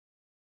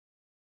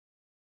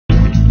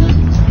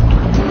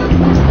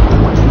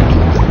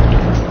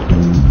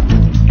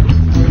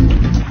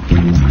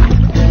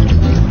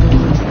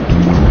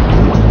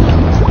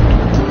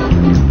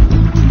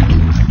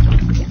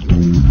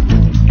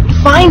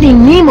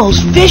Finding Nemo's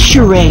fish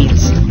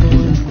charades.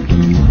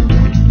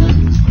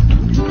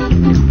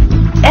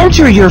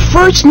 Enter your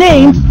first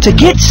name to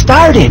get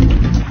started.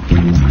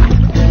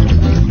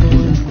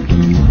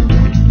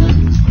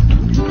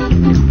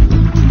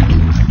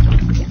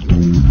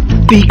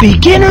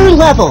 Beginner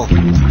level,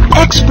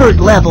 expert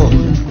level.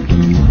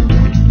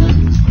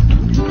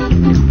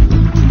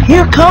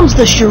 Here comes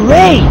the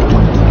charade.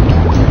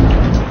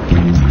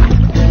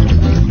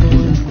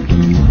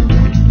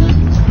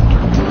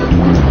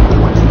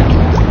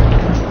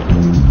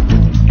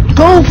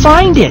 Go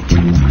find it.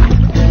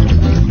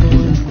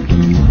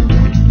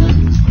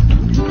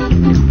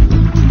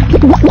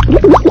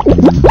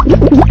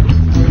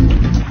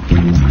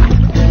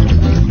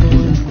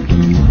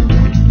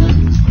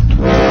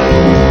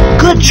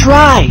 Good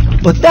try,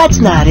 but that's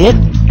not it.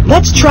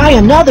 Let's try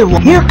another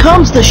one. Here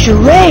comes the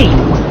charade.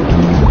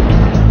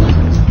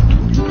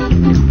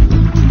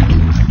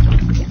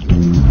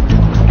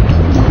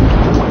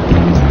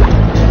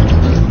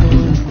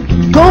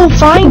 Go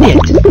find it.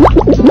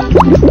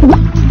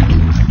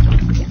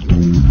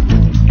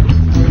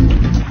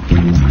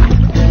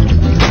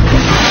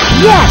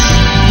 Yes,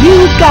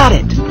 you got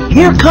it.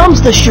 Here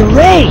comes the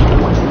charade.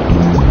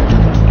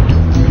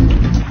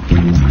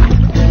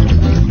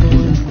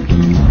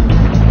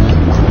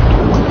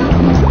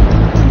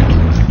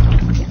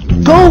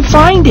 Go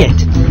find it.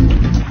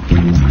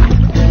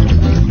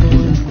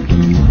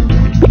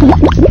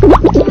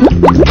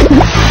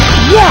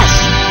 Yes,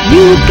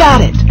 you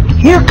got it.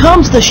 Here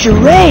comes the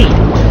charade.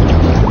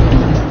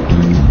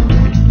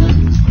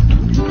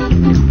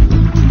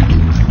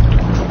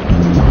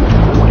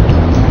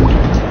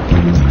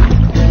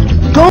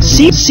 Go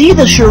see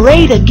the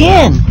charade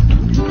again.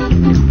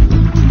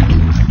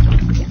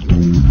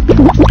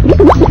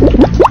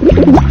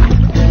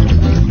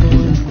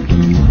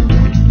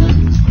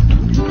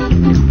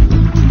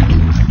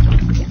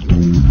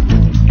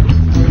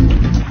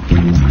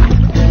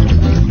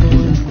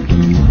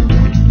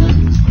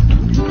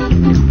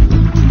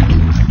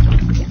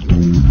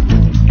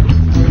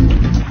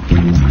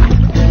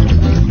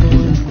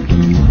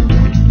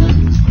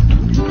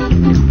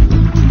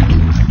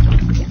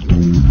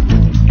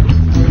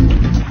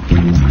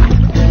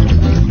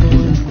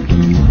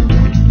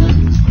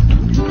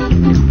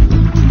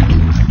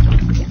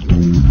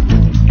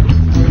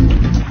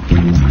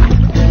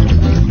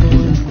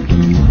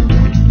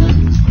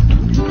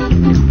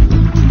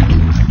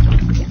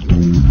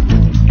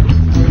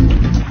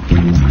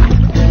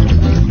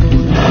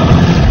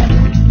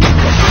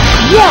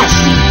 Yes,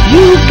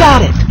 you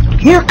got it.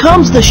 Here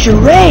comes the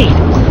charade.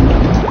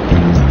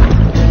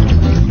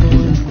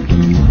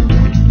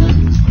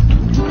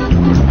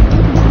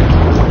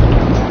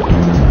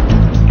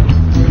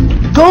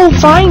 Go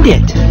find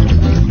it.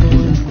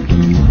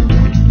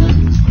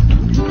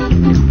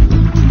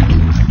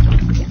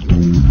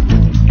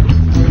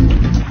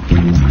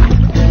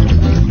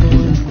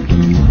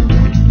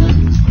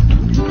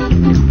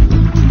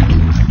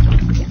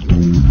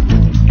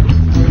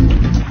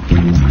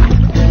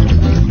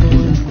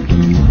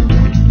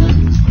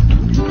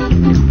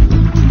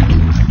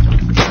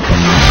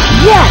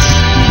 Yes,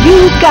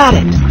 you got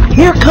it.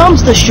 Here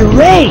comes the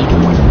charade.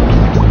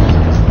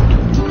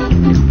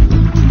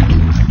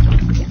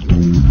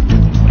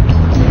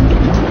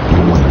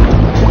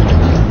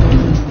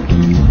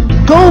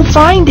 Go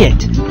find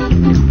it.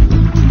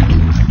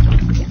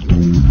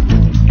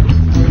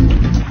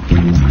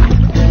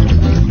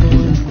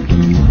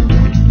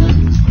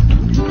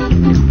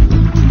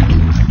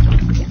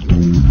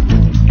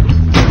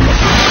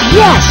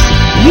 Yes,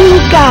 you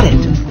got it.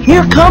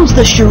 Here comes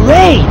the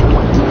charade.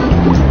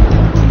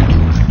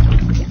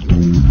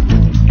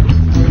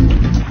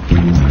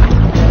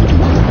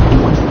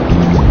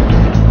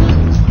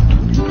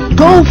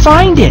 Go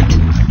find it.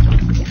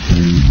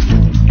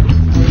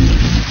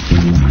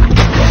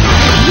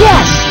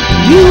 Yes,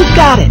 you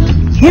got it.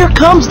 Here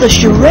comes the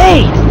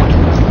charade.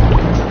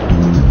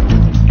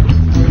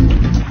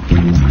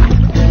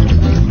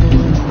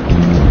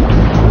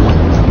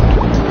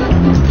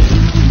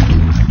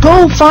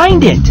 Go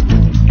find it.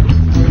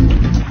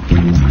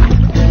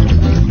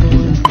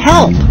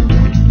 Help.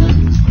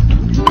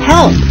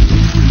 Help.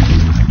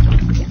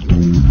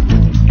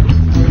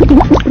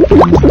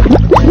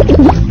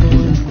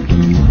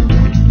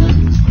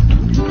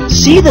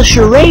 See the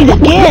charade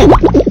again.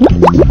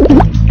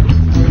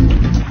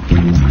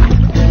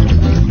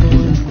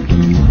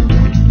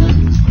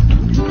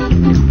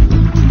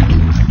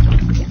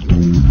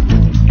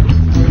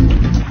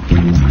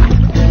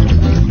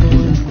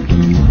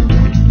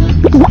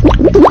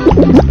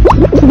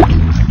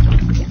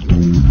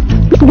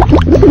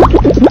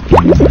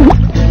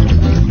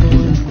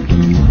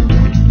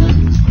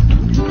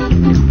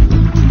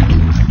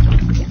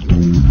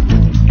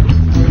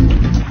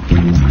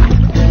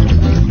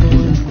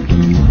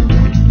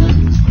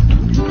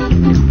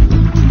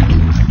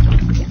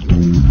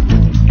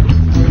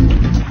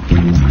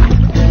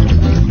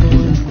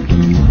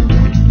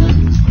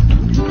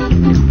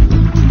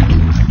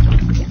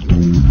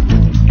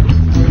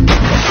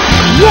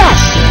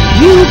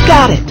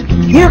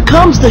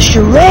 comes the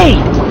charade.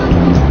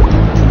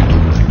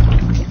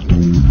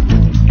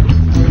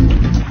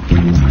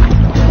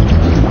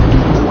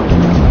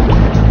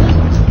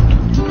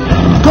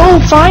 Go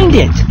find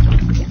it.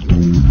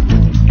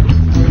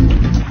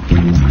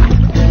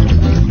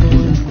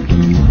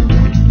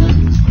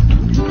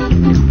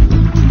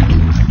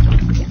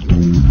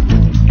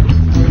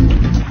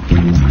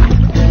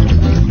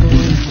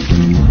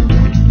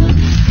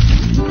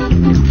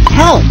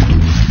 Help!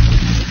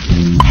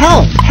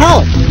 Help!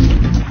 Help!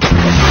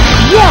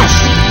 Yes!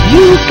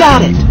 You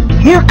got it!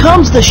 Here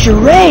comes the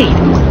charade!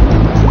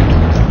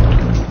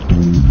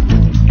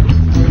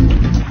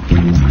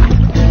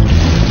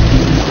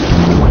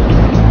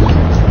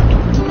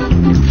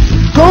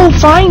 Go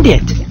find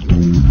it!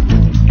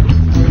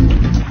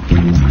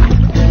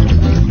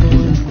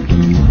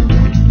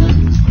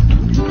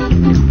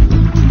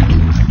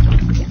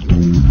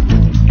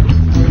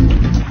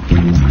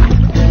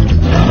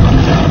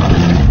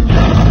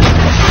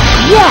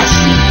 Yes!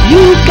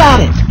 You got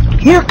it!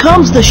 Here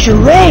comes the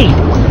charade!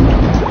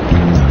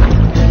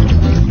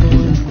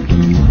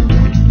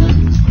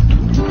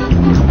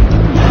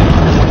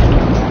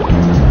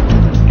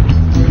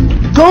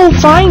 Go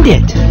find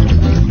it!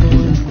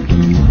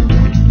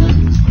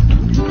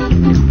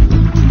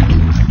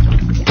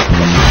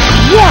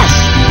 Yes!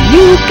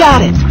 You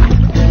got it!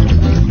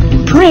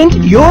 Print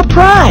your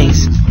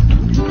prize!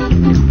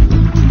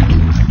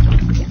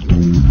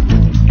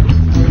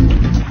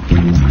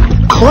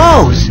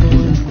 Close!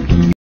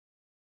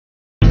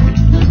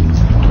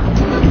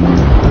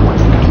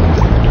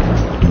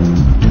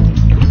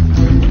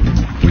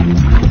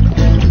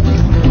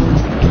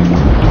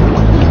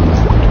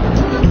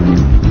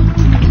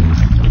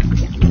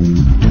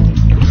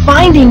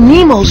 Finding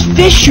Nemo's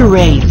fish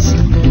charades.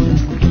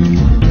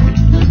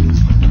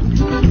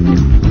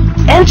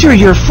 Enter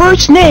your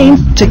first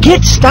name to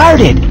get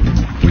started.